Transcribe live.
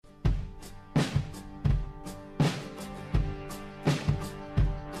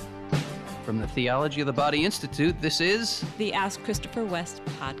the Theology of the Body Institute, this is the Ask Christopher West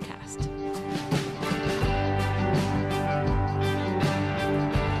podcast.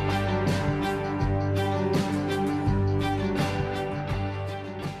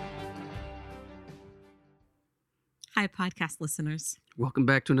 Hi, podcast listeners. Welcome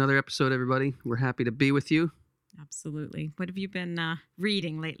back to another episode, everybody. We're happy to be with you. Absolutely. What have you been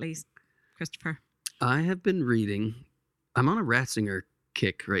reading lately, Christopher? I have been reading. I'm on a Ratzinger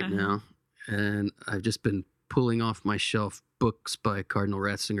kick right now, and I've just been pulling off my shelf books by Cardinal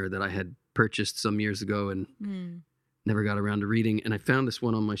Ratzinger that I had purchased some years ago and never got around to reading. And I found this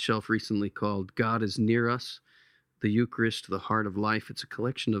one on my shelf recently called God is Near Us, the Eucharist, the Heart of Life. It's a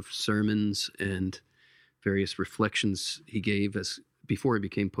collection of sermons and various reflections he gave as before he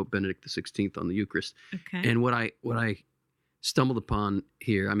became Pope Benedict XVI on the Eucharist. Okay. And what I stumbled upon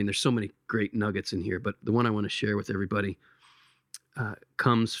here, I mean, there's so many great nuggets in here, but the one I want to share with everybody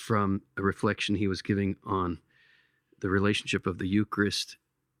comes from a reflection he was giving on the relationship of the Eucharist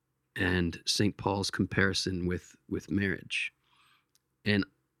and St. Paul's comparison with marriage. And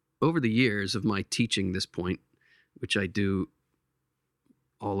over the years of my teaching this point, which I do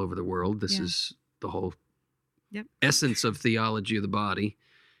all over the world, this is the whole essence of theology of the body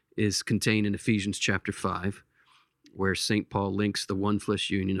is contained in Ephesians chapter 5, where St. Paul links the one flesh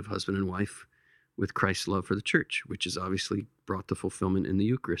union of husband and wife with Christ's love for the church, which is obviously brought to fulfillment in the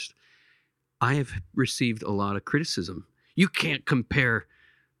Eucharist. I have received a lot of criticism. You can't compare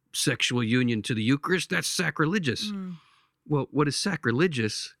sexual union to the Eucharist. That's sacrilegious. Well, what is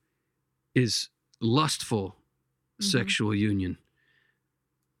sacrilegious is lustful sexual union.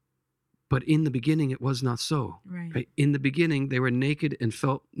 But in the beginning, it was not so. Right? In the beginning, they were naked and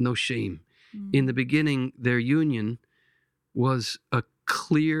felt no shame. In the beginning, their union was a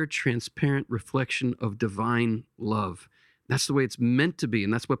clear, transparent reflection of divine love. That's the way it's meant to be,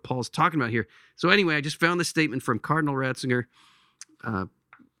 and that's what Paul's talking about here. So anyway, I just found this statement from Cardinal Ratzinger,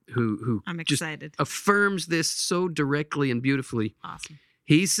 who I'm excited. just affirms this so directly and beautifully. Awesome.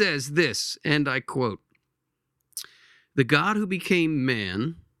 He says this, and I quote, "The God who became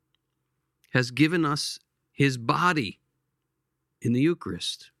man has given us his body in the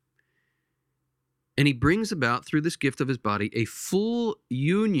Eucharist. And he brings about, through this gift of his body, a full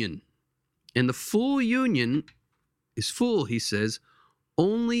union. And the full union is full, he says,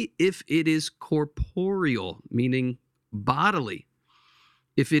 only if it is corporeal, meaning bodily.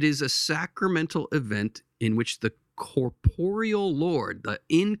 If it is a sacramental event in which the corporeal Lord, the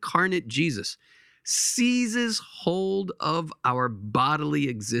incarnate Jesus, seizes hold of our bodily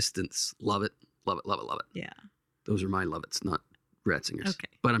existence." Love it, love it, love it, love it. Yeah. Those are my love-it's, not Ratzinger's. Okay.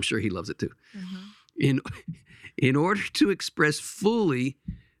 But I'm sure he loves it too. In order to express fully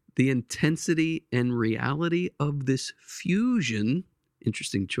the intensity and reality of this fusion,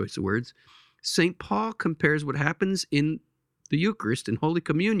 interesting choice of words, St. Paul compares what happens in the Eucharist, in Holy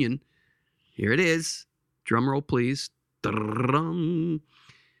Communion. Here it is. Drum roll, please.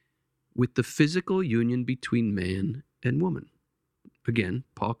 With the physical union between man and woman. Again,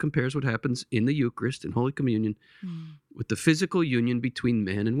 Paul compares what happens in the Eucharist, in Holy Communion, with the physical union between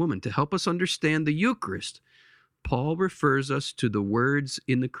man and woman. To help us understand the Eucharist, Paul refers us to the words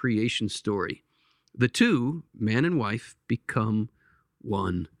in the creation story. The two, man and wife, become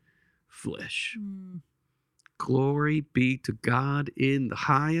one flesh. Glory be to God in the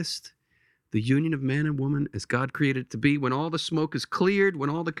highest. The union of man and woman as God created it to be, when all the smoke is cleared,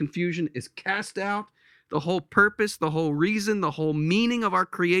 when all the confusion is cast out, the whole purpose, the whole reason, the whole meaning of our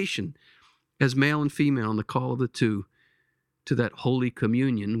creation as male and female in the call of the two to that holy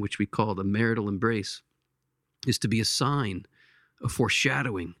communion, which we call the marital embrace, is to be a sign, a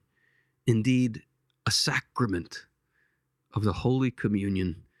foreshadowing, indeed a sacrament of the holy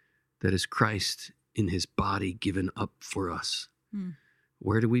communion that is Christ in his body given up for us.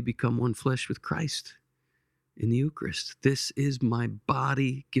 Where do we become one flesh with Christ? In the Eucharist. This is my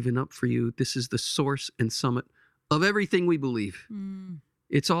body given up for you. This is the source and summit of everything we believe.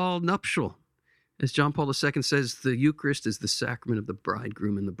 It's all nuptial. As John Paul II says, the Eucharist is the sacrament of the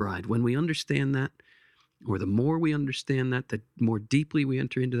bridegroom and the bride. When we understand that, or the more we understand that, the more deeply we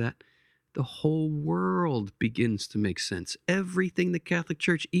enter into that, the whole world begins to make sense. Everything the Catholic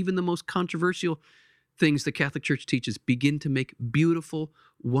Church, even the most controversial things the Catholic Church teaches, begin to make beautiful,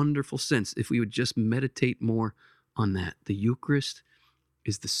 wonderful sense if we would just meditate more on that. The Eucharist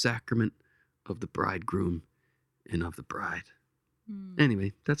is the sacrament of the bridegroom and of the bride.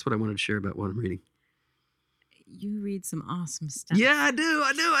 Anyway, that's what I wanted to share about what I'm reading. You read some awesome stuff. Yeah, I do.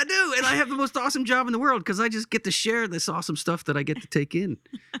 And I have the most awesome job in the world because I just get to share this awesome stuff that I get to take in.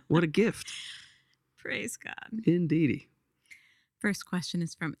 What a gift. Praise God. Indeedy. First question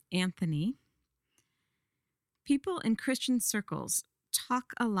is from Anthony. People in Christian circles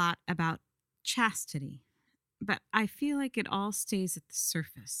talk a lot about chastity, but I feel like it all stays at the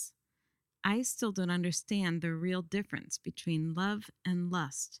surface. I still don't understand the real difference between love and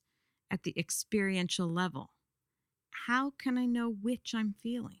lust at the experiential level. How can I know which I'm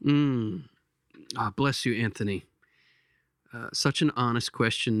feeling? Bless you, Anthony. Such an honest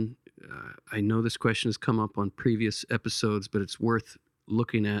question. I know this question has come up on previous episodes, but it's worth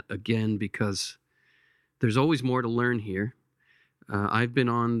looking at again because there's always more to learn here. I've been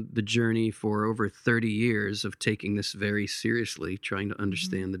on the journey for over 30 years of taking this very seriously, trying to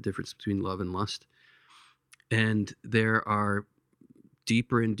understand the difference between love and lust. And there are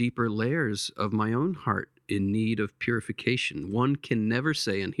deeper and deeper layers of my own heart in need of purification. One can never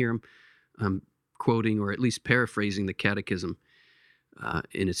say, and here I'm quoting or at least paraphrasing the Catechism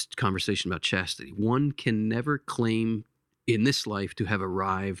in its conversation about chastity. One can never claim in this life to have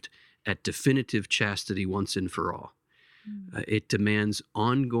arrived at definitive chastity once and for all. It demands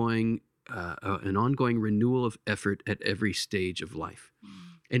an ongoing renewal of effort at every stage of life.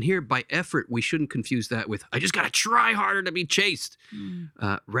 And here, by effort, we shouldn't confuse that with, I just got to try harder to be chaste.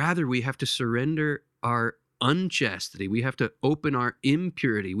 Rather, we have to surrender our unchastity. We have to open our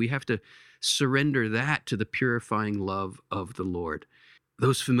impurity. We have to surrender that to the purifying love of the Lord.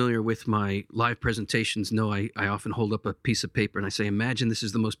 Those familiar with my live presentations know I often hold up a piece of paper and I say, imagine this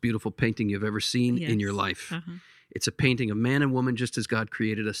is the most beautiful painting you've ever seen in your life. It's a painting of man and woman just as God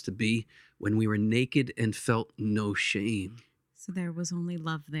created us to be when we were naked and felt no shame. So there was only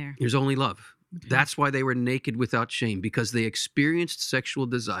love there. There's only love. Okay. That's why they were naked without shame, because they experienced sexual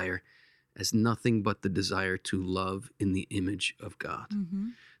desire as nothing but the desire to love in the image of God.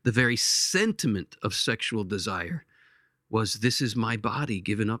 The very sentiment of sexual desire was, this is my body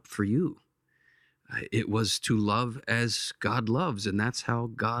given up for you. It was to love as God loves, and that's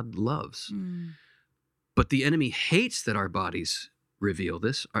how God loves. But the enemy hates that our bodies reveal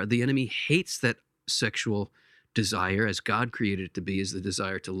this. The enemy hates that sexual desire, as God created it to be, is the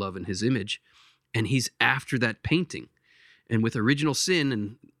desire to love in his image. And he's after that painting. And with original sin,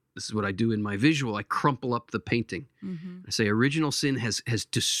 and this is what I do in my visual, I crumple up the painting. I say original sin has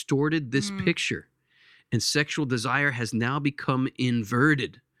distorted this picture. And sexual desire has now become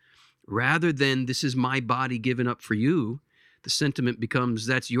inverted. Rather than, this is my body given up for you, the sentiment becomes,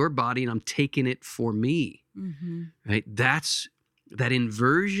 that's your body and I'm taking it for me. Right? That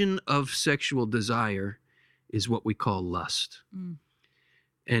inversion of sexual desire is what we call lust.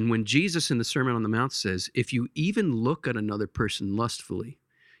 And when Jesus in the Sermon on the Mount says, if you even look at another person lustfully,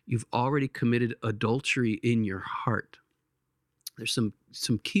 you've already committed adultery in your heart. There's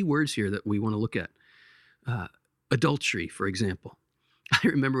some key words here that we want to look at. Adultery, for example. I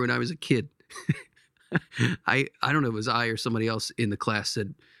remember when I was a kid, I don't know if it was I or somebody else in the class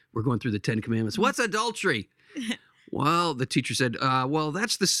said, we're going through the 10 Commandments. What's adultery? Well, the teacher said, well,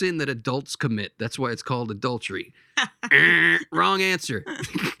 that's the sin that adults commit. That's why it's called adultery. Wrong answer.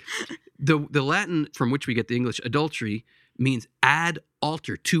 The Latin from which we get the English adultery means ad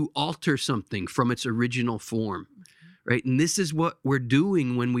alter, to alter something from its original form. Right? And this is what we're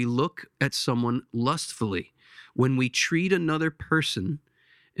doing when we look at someone lustfully. When we treat another person,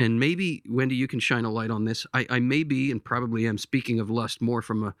 and maybe, Wendy, you can shine a light on this. I may be, and probably am, speaking of lust more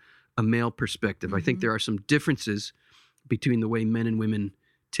from a male perspective. I think there are some differences between the way men and women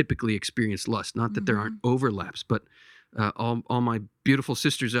typically experience lust. Not that there aren't overlaps, but all my beautiful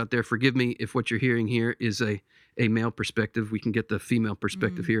sisters out there, forgive me if what you're hearing here is a male perspective. We can get the female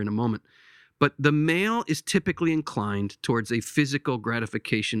perspective here in a moment. But the male is typically inclined towards a physical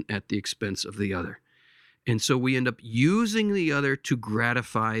gratification at the expense of the other. And so we end up using the other to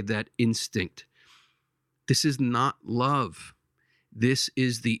gratify that instinct. This is not love. This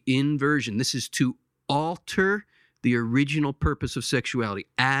is the inversion. This is to alter the original purpose of sexuality.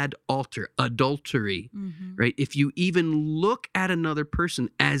 Ad alter, adultery, right? If you even look at another person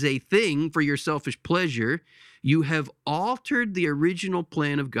as a thing for your selfish pleasure, you have altered the original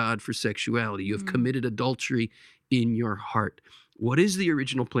plan of God for sexuality. You have committed adultery in your heart. What is the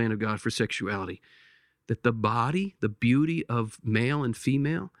original plan of God for sexuality? That the body, the beauty of male and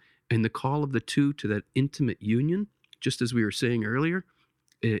female, and the call of the two to that intimate union, just as we were saying earlier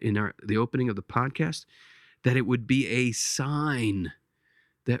in the opening of the podcast, that it would be a sign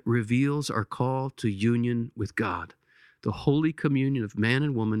that reveals our call to union with God. The holy communion of man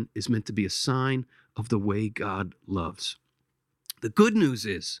and woman is meant to be a sign of the way God loves. The good news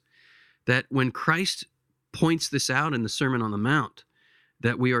is that when Christ points this out in the Sermon on the Mount,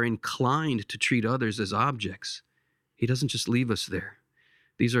 that we are inclined to treat others as objects, he doesn't just leave us there.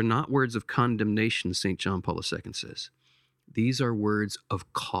 These are not words of condemnation, St. John Paul II says. These are words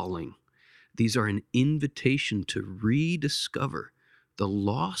of calling. These are an invitation to rediscover the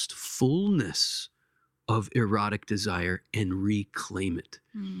lost fullness of erotic desire and reclaim it.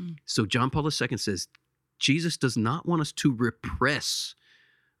 So John Paul II says, Jesus does not want us to repress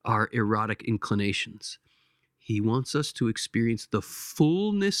our erotic inclinations. He wants us to experience the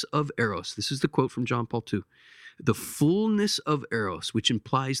fullness of Eros. This is the quote from John Paul II. The fullness of Eros, which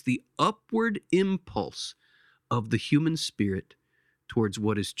implies the upward impulse of the human spirit towards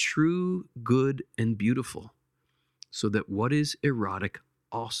what is true, good, and beautiful, so that what is erotic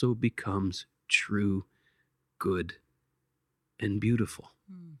also becomes true, good, and beautiful.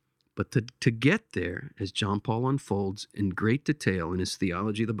 But to get there, as John Paul unfolds in great detail in his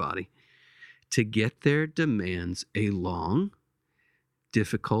Theology of the Body, to get there demands a long,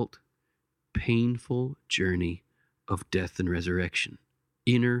 difficult, painful journey of death and resurrection,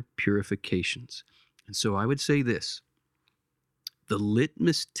 inner purifications. And so I would say this, the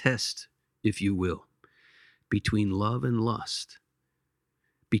litmus test, if you will, between love and lust,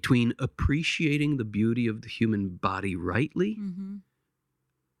 between appreciating the beauty of the human body rightly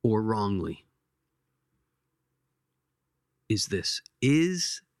or wrongly, is this: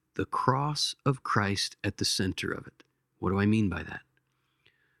 is the cross of Christ at the center of it? What do I mean by that?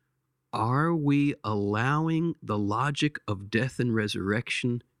 Are we allowing the logic of death and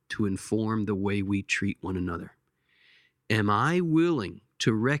resurrection to inform the way we treat one another? Am I willing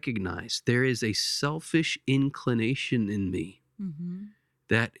to recognize there is a selfish inclination in me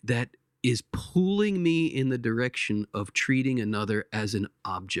that is pulling me in the direction of treating another as an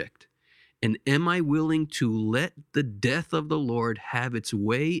object? And am I willing to let the death of the Lord have its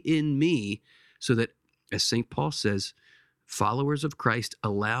way in me so that, as St. Paul says, followers of Christ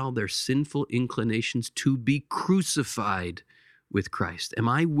allow their sinful inclinations to be crucified with Christ? Am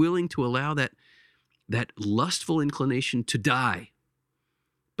I willing to allow that lustful inclination to die?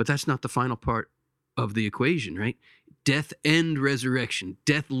 But that's not the final part of the equation, right? Death and resurrection.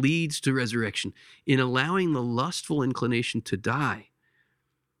 Death leads to resurrection. In allowing the lustful inclination to die,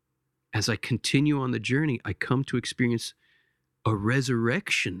 as I continue on the journey, I come to experience a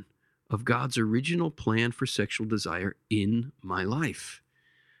resurrection of God's original plan for sexual desire in my life.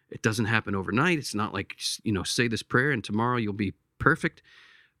 It doesn't happen overnight. It's not like, say this prayer and tomorrow you'll be perfect.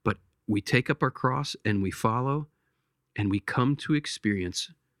 But we take up our cross and we follow, and we come to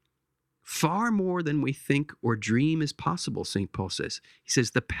experience far more than we think or dream is possible, St. Paul says. He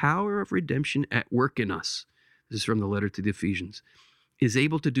says, the power of redemption at work in us, this is from the letter to the Ephesians, is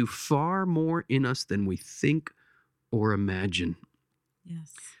able to do far more in us than we think or imagine.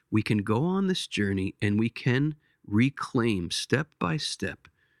 Yes. We can go on this journey and we can reclaim step by step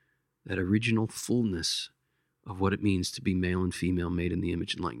that original fullness of what it means to be male and female, made in the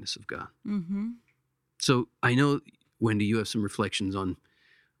image and likeness of God. So I know, Wendy, you have some reflections on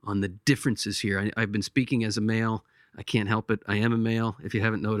the differences here. I've been speaking as a male. I can't help it. I am a male, if you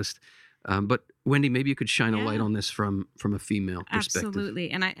haven't noticed. But Wendy, maybe you could shine a light on this from a female perspective. Absolutely.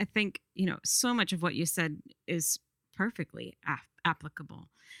 And I think, so much of what you said is perfectly applicable.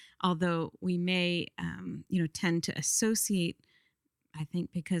 Although we may, tend to associate, I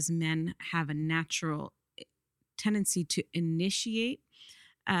think because men have a natural tendency to initiate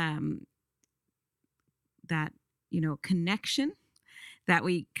that, connection that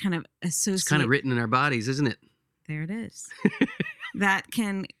we kind of associate. It's kind of written in our bodies, isn't it? There it is. That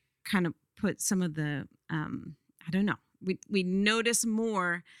can kind of put some of the, I don't know, we notice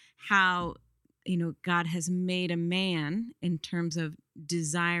more how, God has made a man in terms of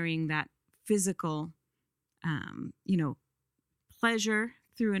desiring that physical, pleasure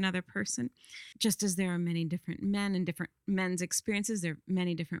through another person. Just as there are many different men and different men's experiences, there are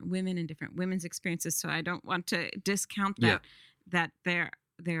many different women and different women's experiences. So I don't want to discount that there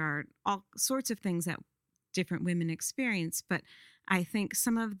are all sorts of things that different women experience. But I think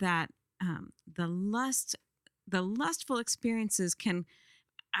some of that, the lustful experiences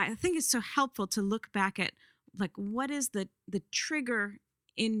I think it's so helpful to look back at, like, what is the trigger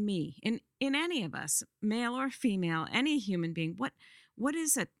in me, in any of us, male or female, any human being? What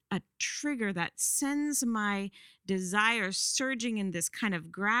is a trigger that sends my desires surging in this kind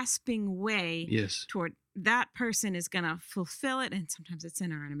of grasping way toward that person is going to fulfill it? And sometimes it's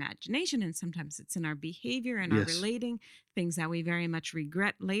in our imagination, and sometimes it's in our behavior and our relating, things that we very much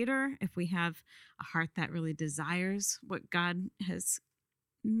regret later if we have a heart that really desires what God has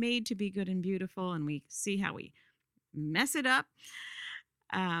made to be good and beautiful, and we see how we mess it up.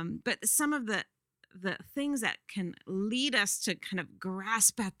 But some of the things that can lead us to kind of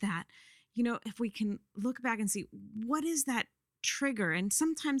grasp at that, if we can look back and see, what is that trigger? And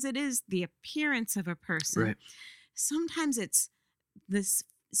sometimes it is the appearance of a person. Right. Sometimes it's this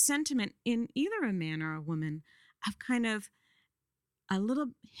sentiment in either a man or a woman of kind of a little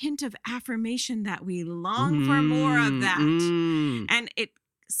hint of affirmation that we long for more of that. And it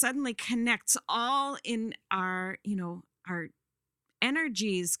suddenly connects all in our, our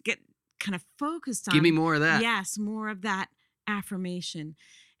energies get kind of focused on. Give me more of that. Yes, more of that affirmation.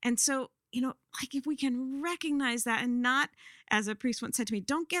 And so, like if we can recognize that and not, as a priest once said to me,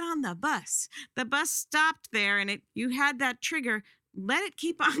 don't get on the bus. The bus stopped there and you had that trigger. Let it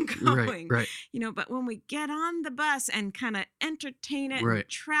keep on going. Right. But when we get on the bus and kind of entertain it, Right. and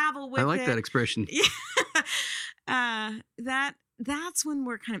travel with it. I like that expression. That's when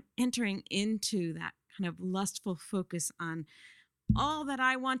we're kind of entering into that kind of lustful focus on all that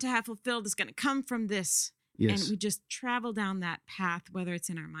I want to have fulfilled is going to come from this. Yes. And we just travel down that path, whether it's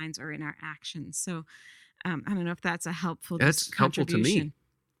in our minds or in our actions. So I don't know if that's a helpful That's helpful to me.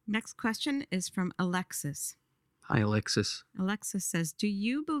 Next question is from Alexis. Hi, Alexis. Alexis says, do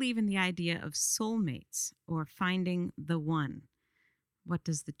you believe in the idea of soulmates or finding the one? What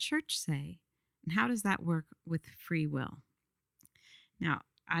does the church say? And how does that work with free will? Now,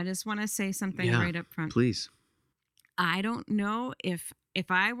 I just want to say something right up front. Please. I don't know if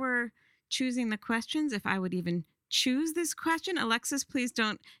I were choosing the questions, if I would even choose this question. Alexis, please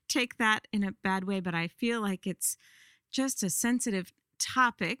don't take that in a bad way, but I feel like it's just a sensitive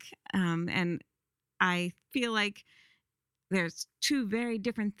topic. And I feel like there's two very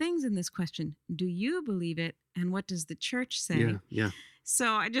different things in this question. Do you believe it? And what does the church say? Yeah.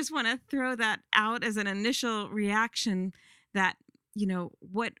 So I just want to throw that out as an initial reaction that,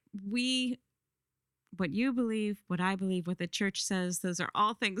 what you believe, what I believe, what the church says, those are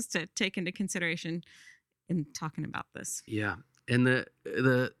all things to take into consideration in talking about this. Yeah. And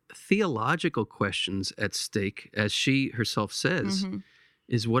the theological questions at stake, as she herself says,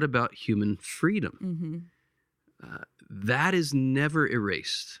 is what about human freedom? That is never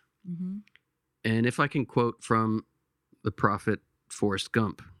erased. And if I can quote from the prophet Forrest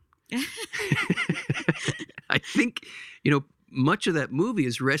Gump, I think, much of that movie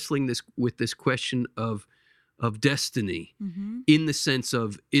is wrestling with this question of destiny in the sense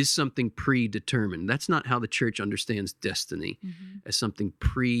of, is something predetermined? That's not how the church understands destiny, as something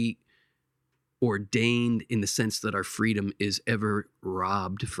preordained in the sense that our freedom is ever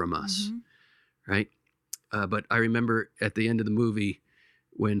robbed from us, right? But I remember at the end of the movie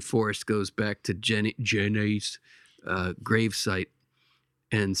when Forrest goes back to Jenny's gravesite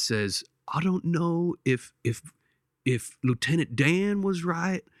and says, I don't know if Lieutenant Dan was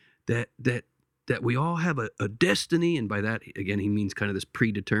right, that we all have a destiny, and by that, again, he means kind of this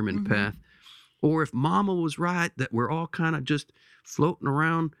predetermined path, or if Mama was right, that we're all kind of just floating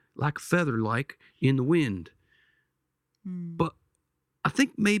around like a feather, like in the wind. But I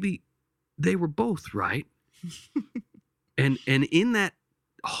think maybe they were both right. and in that,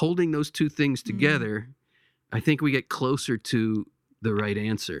 holding those two things together, I think we get closer to the right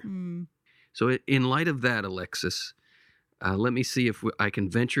answer. So in light of that, Alexis, let me see if I can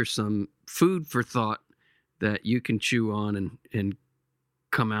venture some food for thought that you can chew on and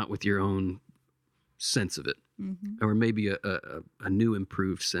come out with your own sense of it, or maybe a new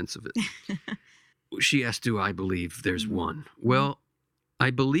improved sense of it. She asked, do I believe there's one? Well, I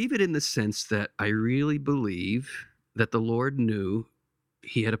believe it in the sense that I really believe that the Lord knew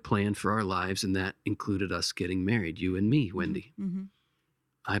he had a plan for our lives, and that included us getting married, you and me, Wendy.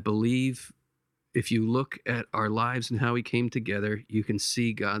 I believe if you look at our lives and how we came together, you can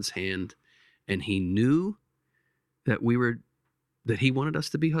see God's hand, and he knew that he wanted us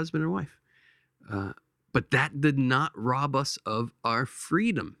to be husband and wife. But that did not rob us of our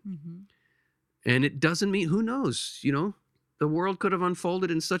freedom. And it doesn't mean, who knows, the world could have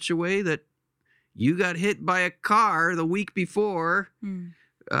unfolded in such a way that you got hit by a car the week before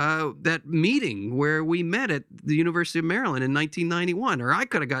that meeting where we met at the University of Maryland in 1991, or I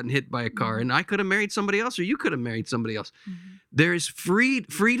could have gotten hit by a car and I could have married somebody else, or you could have married somebody else. There's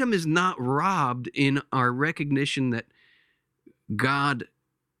freedom is not robbed in our recognition that God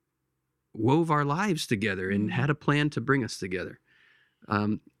wove our lives together and had a plan to bring us together.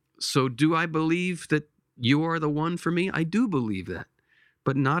 So do I believe that you are the one for me? I do believe that,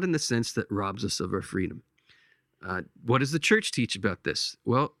 but not in the sense that robs us of our freedom. What does the church teach about this?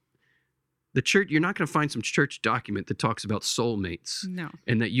 Well, the church, you're not going to find some church document that talks about soulmates. No.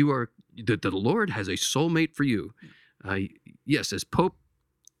 And that that the Lord has a soulmate for you. Yes, as Pope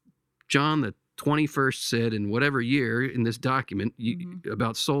John the 21st said in whatever year in this document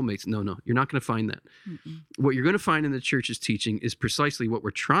about soulmates. No, you're not going to find that. What you're going to find in the church's teaching is precisely what we're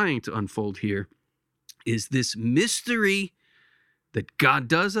trying to unfold here, is this mystery that God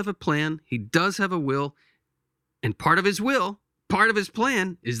does have a plan, he does have a will, and part of his will, part of his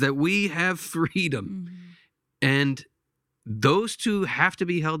plan is that we have freedom. And those two have to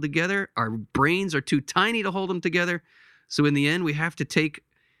be held together. Our brains are too tiny to hold them together. So in the end, we have to take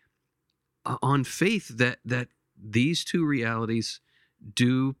on faith that these two realities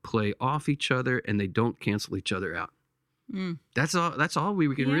do play off each other and they don't cancel each other out. That's all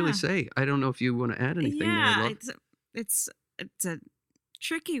we can really say. I don't know if you want to add anything there, love. It's a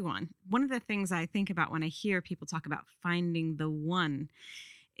tricky one. One of the things I think about when I hear people talk about finding the one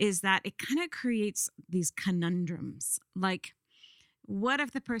is that it kind of creates these conundrums. Like, what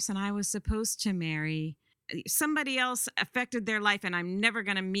if the person I was supposed to marry, somebody else affected their life and I'm never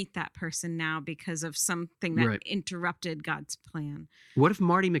going to meet that person now because of something that interrupted God's plan? What if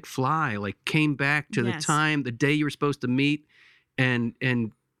Marty McFly came back to the day you were supposed to meet and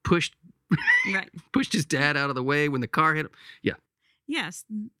pushed pushed his dad out of the way when the car hit him? Yeah. Yes,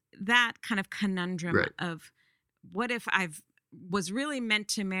 that kind of conundrum of what if was really meant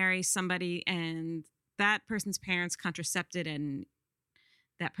to marry somebody and that person's parents contracepted and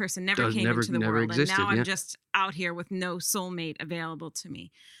that person never came into the world existed, and now I'm just out here with no soulmate available to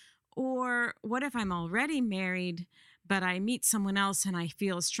me. Or what if I'm already married, but I meet someone else and I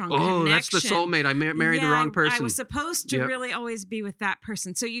feel a strong connection? Oh, that's the soulmate. I married the wrong person. I was supposed to really always be with that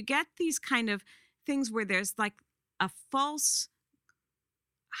person. So you get these kind of things where there's like a false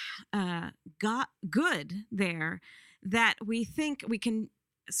good there that we think we can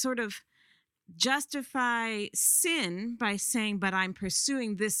sort of justify sin by saying, but I'm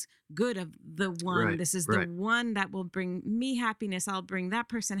pursuing this good of the one. This is the one that will bring me happiness. I'll bring that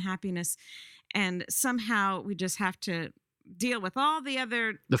person happiness. And somehow we just have to deal with all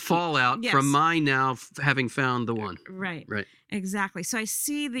the fallout from my now having found the one. Right. Exactly. So I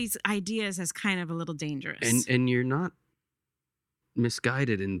see these ideas as kind of a little dangerous. And you're not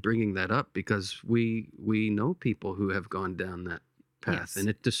misguided in bringing that up, because we know people who have gone down that path, and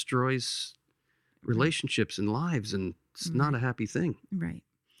it destroys relationships and lives, and it's not a happy thing. Right.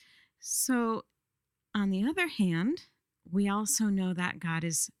 So on the other hand, we also know that God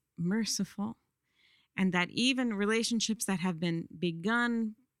is merciful, and that even relationships that have been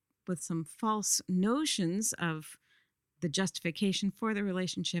begun with some false notions of the justification for the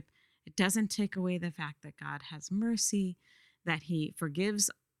relationship, it doesn't take away the fact that God has mercy, that he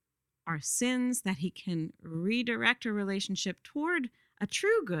forgives our sins, that he can redirect a relationship toward a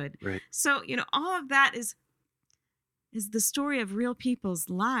true good. Right. So, all of that is the story of real people's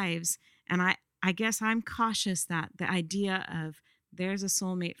lives. And I guess I'm cautious that the idea of there's a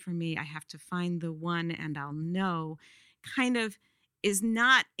soulmate for me, I have to find the one and I'll know, kind of is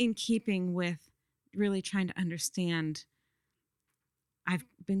not in keeping with really trying to understand I've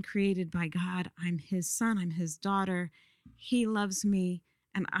been created by God. I'm his son. I'm his daughter. He loves me,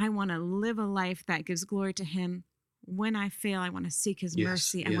 and I want to live a life that gives glory to him. When I fail, I want to seek his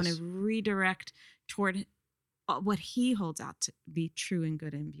mercy. I want to redirect toward what he holds out to be true and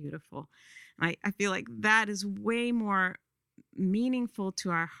good and beautiful. I feel like that is way more meaningful to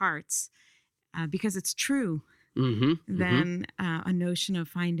our hearts because it's true than a notion of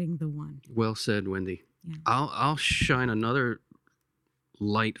finding the one. Well said, Wendy. Yeah. I'll shine another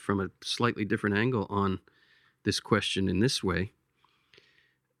light from a slightly different angle on this question in this way.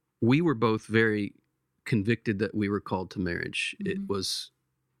 We were both very convicted that we were called to marriage. It was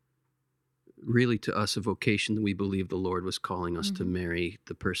really to us a vocation that we believed the Lord was calling us to marry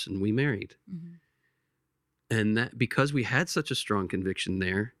the person we married. And that because we had such a strong conviction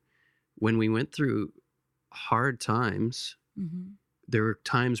there, when we went through hard times, there were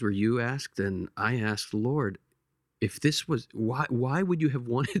times where you asked and I asked the Lord, if this was, why would you have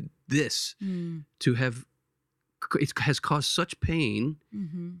wanted this to have, it has caused such pain.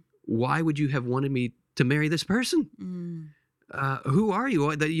 Why would you have wanted me to marry this person? Who are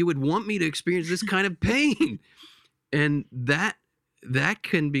you that you would want me to experience this kind of pain? And that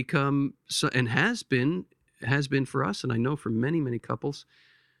can become, and has been for us, and I know for many, many couples,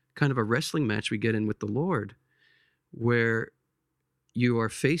 kind of a wrestling match we get in with the Lord, where you are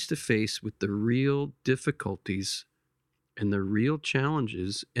face to face with the real difficulties and the real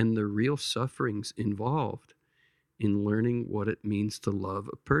challenges and the real sufferings involved in learning what it means to love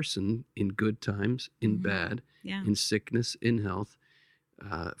a person in good times, in bad, in sickness, in health,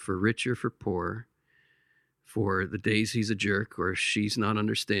 for rich or for poor, for the days he's a jerk or she's not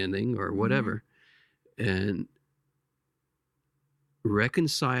understanding or whatever. And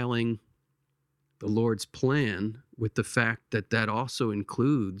reconciling the Lord's plan with the fact that that also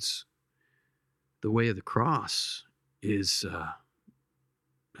includes the way of the cross is,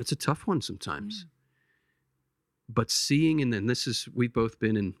 that's a tough one sometimes. But seeing, and then we've both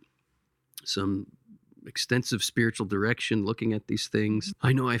been in some extensive spiritual direction, looking at these things,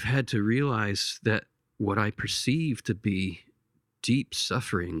 I know I've had to realize that what I perceive to be deep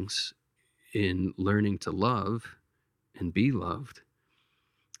sufferings in learning to love and be loved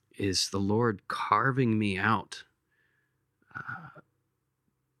is the Lord carving me out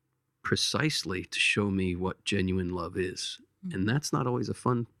precisely to show me what genuine love is. And that's not always a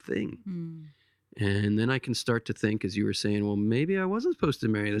fun thing. And then I can start to think, as you were saying, well, maybe I wasn't supposed to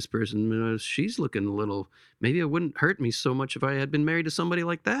marry this person. She's looking a little, maybe it wouldn't hurt me so much if I had been married to somebody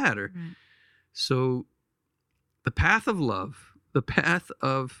like that. Or So the path of love, the path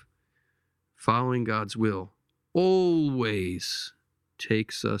of following God's will, always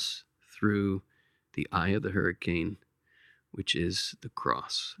takes us through the eye of the hurricane, which is the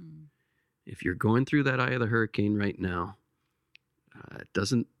cross. If you're going through that eye of the hurricane right now, it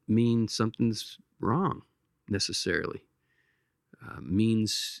doesn't mean something's wrong necessarily.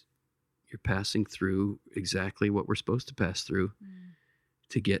 Means you're passing through exactly what we're supposed to pass through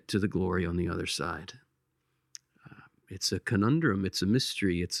to get to the glory on the other side. It's a conundrum. It's a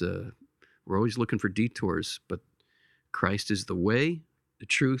mystery. We're always looking for detours, but Christ is the way, the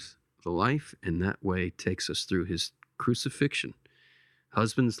truth, the life, and that way takes us through his crucifixion.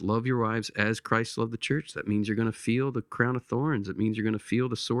 Husbands, love your wives as Christ loved the church. That means you're going to feel the crown of thorns. It means you're going to feel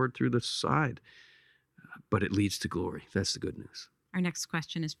the sword through the side. But it leads to glory. That's the good news. Our next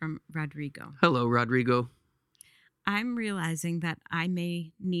question is from Rodrigo. Hello, Rodrigo. I'm realizing that I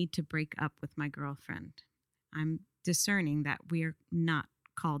may need to break up with my girlfriend. I'm discerning that we're not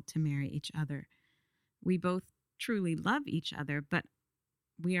called to marry each other. We both truly love each other, but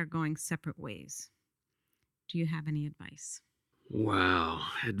we are going separate ways. Do you have any advice? Wow.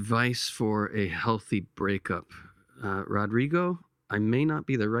 Advice for a healthy breakup. Rodrigo, I may not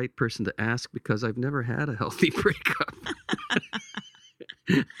be the right person to ask because I've never had a healthy breakup.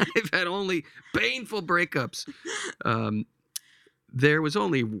 I've had only painful breakups. There was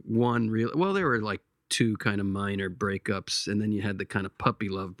only one there were like two kind of minor breakups, and then you had the kind of puppy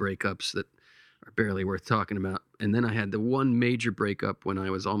love breakups that are barely worth talking about. And then I had the one major breakup when I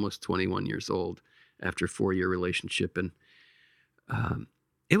was almost 21 years old after a 4-year relationship. And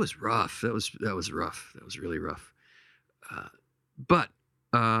it was rough. That was rough. That was really rough. But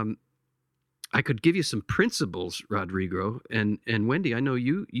I could give you some principles, Rodrigo. And Wendy, I know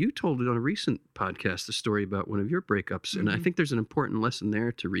you told it on a recent podcast, a story about one of your breakups. And I think there's an important lesson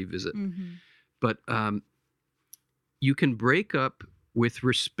there to revisit. But you can break up with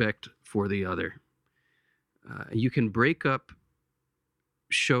respect for the other. You can break up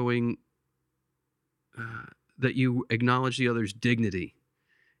showing that you acknowledge the other's dignity.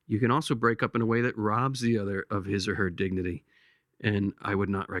 You can also break up in a way that robs the other of his or her dignity. And I would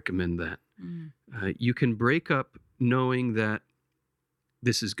not recommend that. You can break up knowing that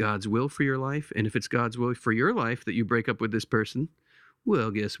this is God's will for your life. And if it's God's will for your life that you break up with this person,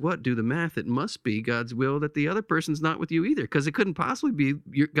 well, guess what? Do the math. It must be God's will that the other person's not with you either, because it couldn't possibly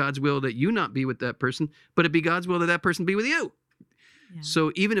be God's will that you not be with that person, but it'd be God's will that that person be with you. Yeah.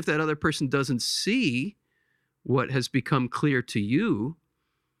 So even if that other person doesn't see what has become clear to you,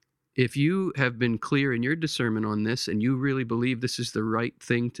 if you have been clear in your discernment on this and you really believe this is the right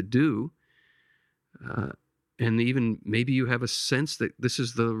thing to do, and even maybe you have a sense that this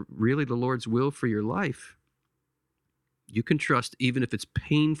is really the Lord's will for your life, you can trust, even if it's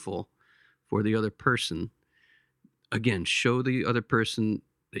painful for the other person. Again, show the other person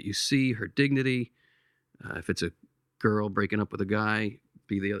that you see her dignity. If it's a girl breaking up with a guy,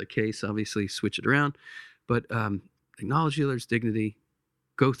 be the other case, obviously, switch it around. But acknowledge the other's dignity.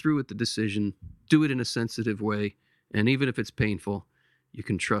 Go through with the decision. Do it in a sensitive way. And even if it's painful, you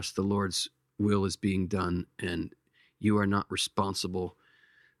can trust the Lord's will is being done, and you are not responsible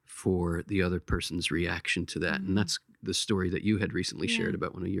for the other person's reaction to that. And that's the story that you had recently shared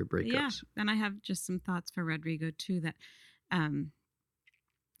about one of your breakups. Yeah, and I have just some thoughts for Rodrigo too, that,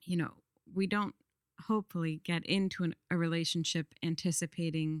 we don't hopefully get into a relationship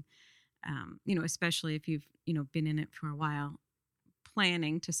anticipating, especially if you've, been in it for a while,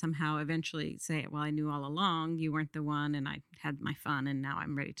 planning to somehow eventually say, well, I knew all along you weren't the one, and I had my fun, and now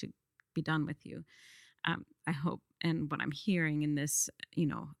I'm ready to be done with you. I hope, and what I'm hearing in this,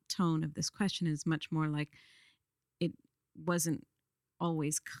 tone of this question is much more like it wasn't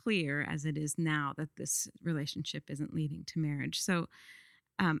always clear as it is now that this relationship isn't leading to marriage. So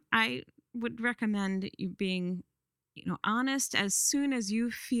I would recommend you being, honest as soon as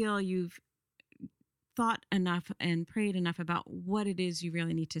you feel you've thought enough and prayed enough about what it is you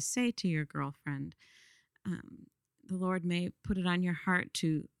really need to say to your girlfriend. The Lord may put it on your heart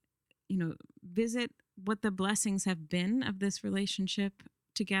to, visit what the blessings have been of this relationship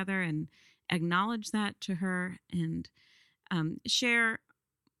together, and acknowledge that to her and share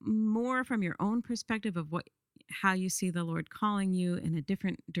more from your own perspective of how you see the Lord calling you in a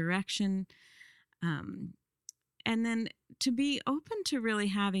different direction. And then to be open to really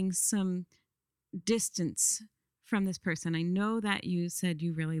having some distance from this person. I know that you said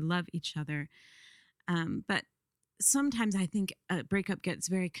you really love each other, but sometimes I think a breakup gets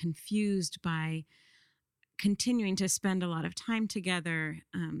very confused by continuing to spend a lot of time together.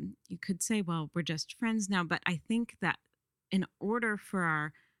 You could say, well, we're just friends now, but I think that in order for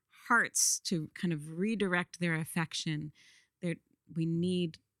our hearts to kind of redirect their affection, we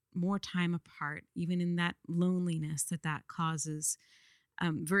need more time apart, even in that loneliness that causes,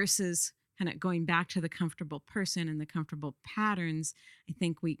 versus kind of going back to the comfortable person and the comfortable patterns. I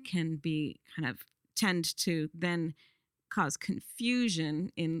think we can tend to then cause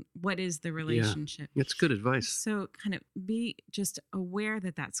confusion in what is the relationship. Yeah, that's good advice. So kind of be just aware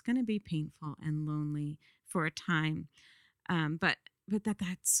that that's going to be painful and lonely for a time, but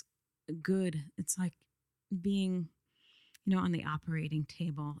that's good. It's like being, on the operating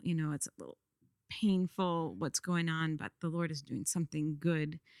table. It's a little painful what's going on, but the Lord is doing something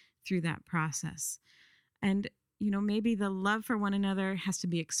good through that process. And, maybe the love for one another has to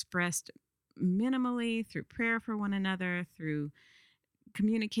be expressed minimally through prayer for one another, through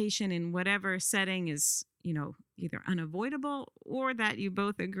communication in whatever setting is, either unavoidable or that you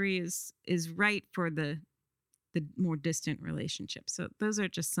both agree is right for the more distant relationship. So those are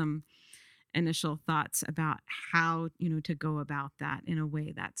just some initial thoughts about how, to go about that in a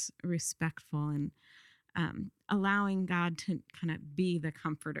way that's respectful and allowing God to kind of be the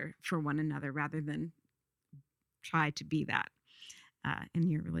comforter for one another rather than try to be that in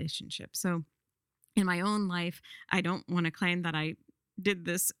your relationship. So in my own life, I don't want to claim that I did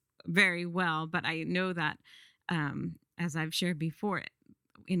this very well, but I know that as I've shared before,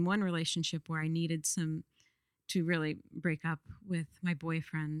 in one relationship where I needed to really break up with my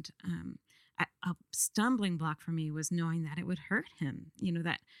boyfriend, a stumbling block for me was knowing that it would hurt him,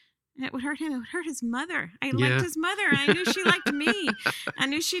 that it would hurt him. It would hurt his mother. I liked his mother. I knew she liked me. I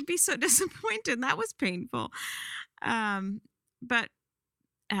knew she'd be so disappointed. That was painful. But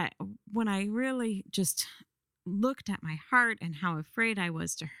when I really just looked at my heart and how afraid I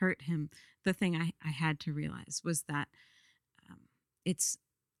was to hurt him, the thing I had to realize was that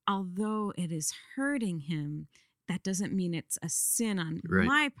although it is hurting him, that doesn't mean it's a sin on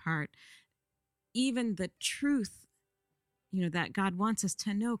my part. Even the truth, that God wants us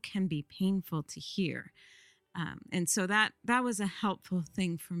to know can be painful to hear. And so that was a helpful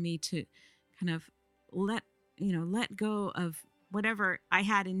thing for me to kind of let go of whatever I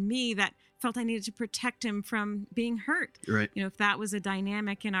had in me that felt I needed to protect him from being hurt. Right. If that was a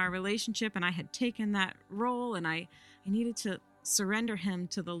dynamic in our relationship and I had taken that role and I needed to surrender him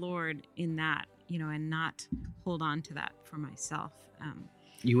to the Lord in that, and not hold on to that for myself.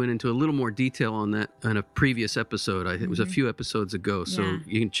 You went into a little more detail on that in a previous episode. It was a few episodes ago, so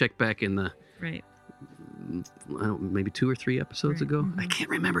you can check back in the maybe 2 or 3 episodes ago. I can't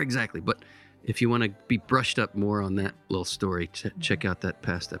remember exactly, but if you want to be brushed up more on that little story, check out that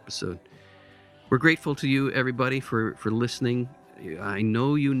past episode. We're grateful to you, everybody, for listening. I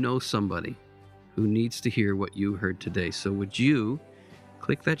know you know somebody who needs to hear what you heard today. So would you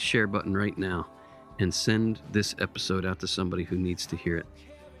click that share button right now and send this episode out to somebody who needs to hear it.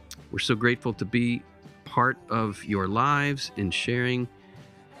 We're so grateful to be part of your lives in sharing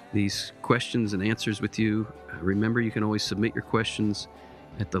these questions and answers with you. Remember, you can always submit your questions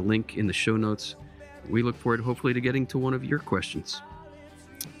at the link in the show notes. We look forward, hopefully, to getting to one of your questions.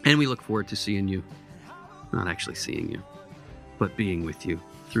 And we look forward to seeing you, not actually seeing you, but being with you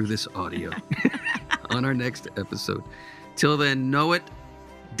through this audio on our next episode. Till then, know it.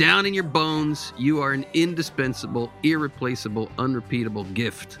 Down in your bones, you are an indispensable, irreplaceable, unrepeatable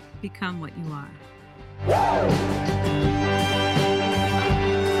gift. Become what you are.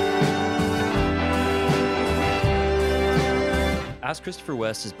 Ask Christopher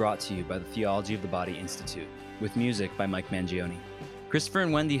West is brought to you by the Theology of the Body Institute, with music by Mike Mangione. Christopher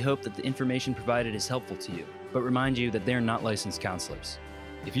and Wendy hope that the information provided is helpful to you, but remind you that they are not licensed counselors.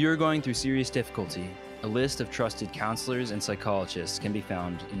 If you are going through serious difficulty, a list of trusted counselors and psychologists can be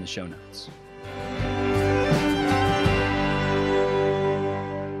found in the show notes.